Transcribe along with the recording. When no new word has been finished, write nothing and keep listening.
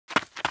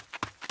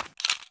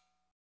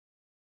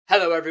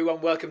Hello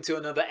everyone, welcome to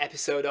another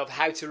episode of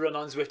How to Run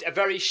on Zwift. A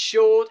very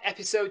short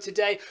episode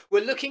today.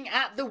 We're looking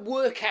at the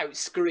workout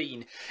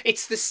screen.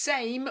 It's the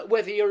same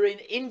whether you're in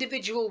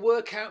individual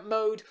workout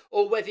mode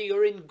or whether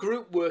you're in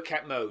group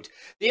workout mode.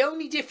 The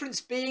only difference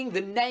being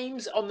the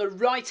names on the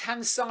right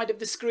hand side of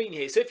the screen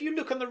here. So if you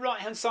look on the right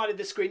hand side of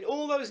the screen,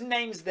 all those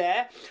names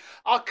there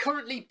are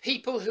currently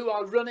people who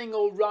are running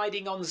or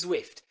riding on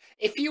Zwift.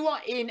 If you are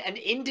in an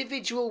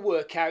individual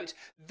workout,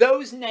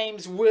 those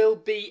names will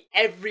be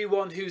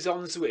everyone who's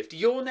on Zwift.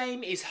 Your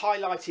name is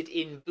highlighted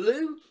in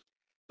blue,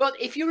 but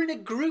if you're in a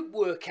group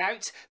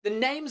workout, the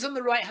names on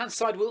the right hand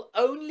side will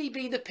only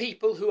be the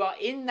people who are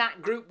in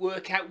that group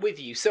workout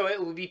with you. So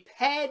it will be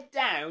pared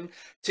down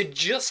to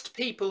just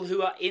people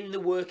who are in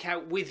the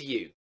workout with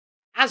you.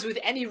 As with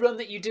any run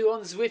that you do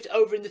on Zwift,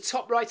 over in the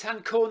top right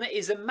hand corner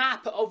is a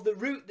map of the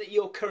route that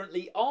you're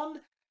currently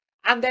on.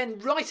 And then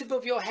right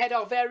above your head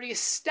are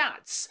various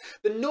stats.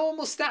 The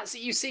normal stats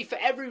that you see for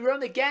every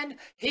run. Again,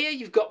 here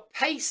you've got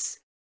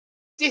pace,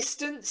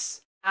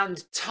 distance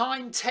and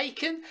time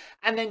taken.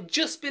 And then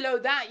just below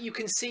that you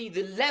can see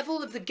the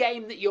level of the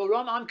game that you're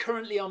on. I'm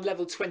currently on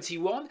level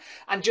 21.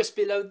 And just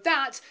below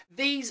that,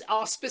 these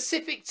are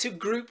specific to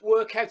group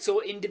workouts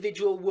or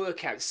individual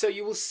workouts. So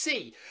you will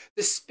see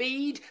the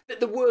speed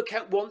that the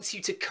workout wants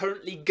you to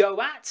currently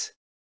go at.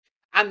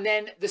 And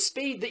then the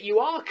speed that you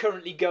are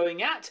currently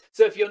going at.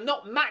 So if you're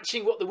not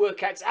matching what the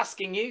workout's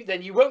asking you,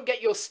 then you won't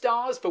get your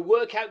stars for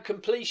workout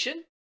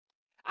completion.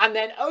 And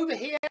then over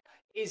here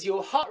is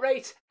your heart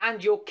rate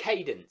and your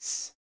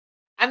cadence.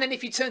 And then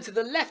if you turn to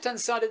the left hand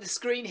side of the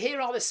screen, here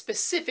are the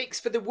specifics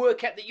for the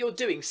workout that you're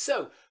doing.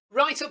 So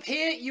right up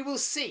here, you will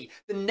see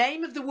the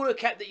name of the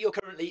workout that you're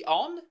currently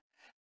on,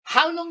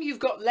 how long you've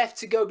got left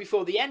to go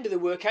before the end of the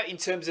workout in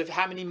terms of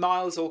how many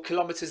miles or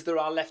kilometers there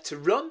are left to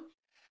run.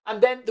 And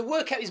then the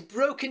workout is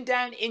broken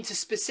down into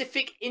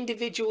specific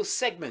individual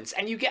segments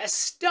and you get a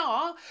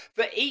star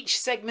for each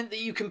segment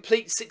that you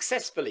complete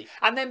successfully.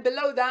 And then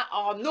below that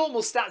are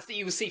normal stats that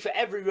you will see for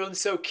every run.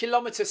 So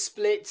kilometer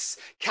splits,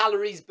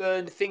 calories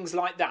burned, things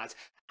like that.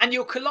 And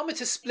your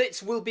kilometer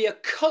splits will be a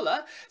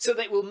colour so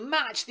that it will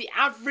match the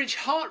average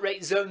heart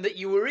rate zone that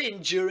you were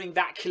in during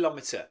that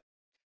kilometre.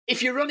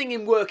 If you're running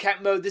in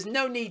workout mode, there's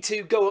no need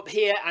to go up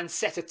here and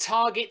set a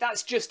target.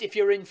 That's just if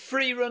you're in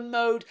free run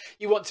mode,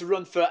 you want to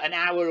run for an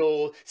hour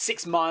or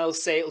 6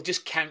 miles, say it'll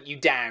just count you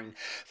down.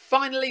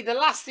 Finally, the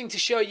last thing to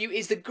show you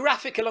is the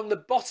graphic along the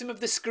bottom of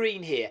the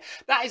screen here.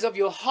 That is of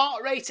your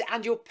heart rate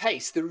and your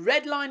pace. The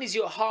red line is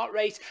your heart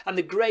rate and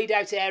the greyed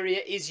out area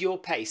is your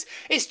pace.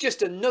 It's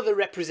just another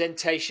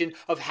representation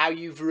of how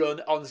you've run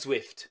on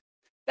Zwift.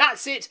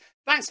 That's it.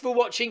 Thanks for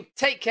watching.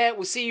 Take care.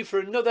 We'll see you for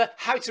another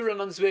How to Run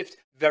on Zwift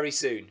very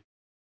soon.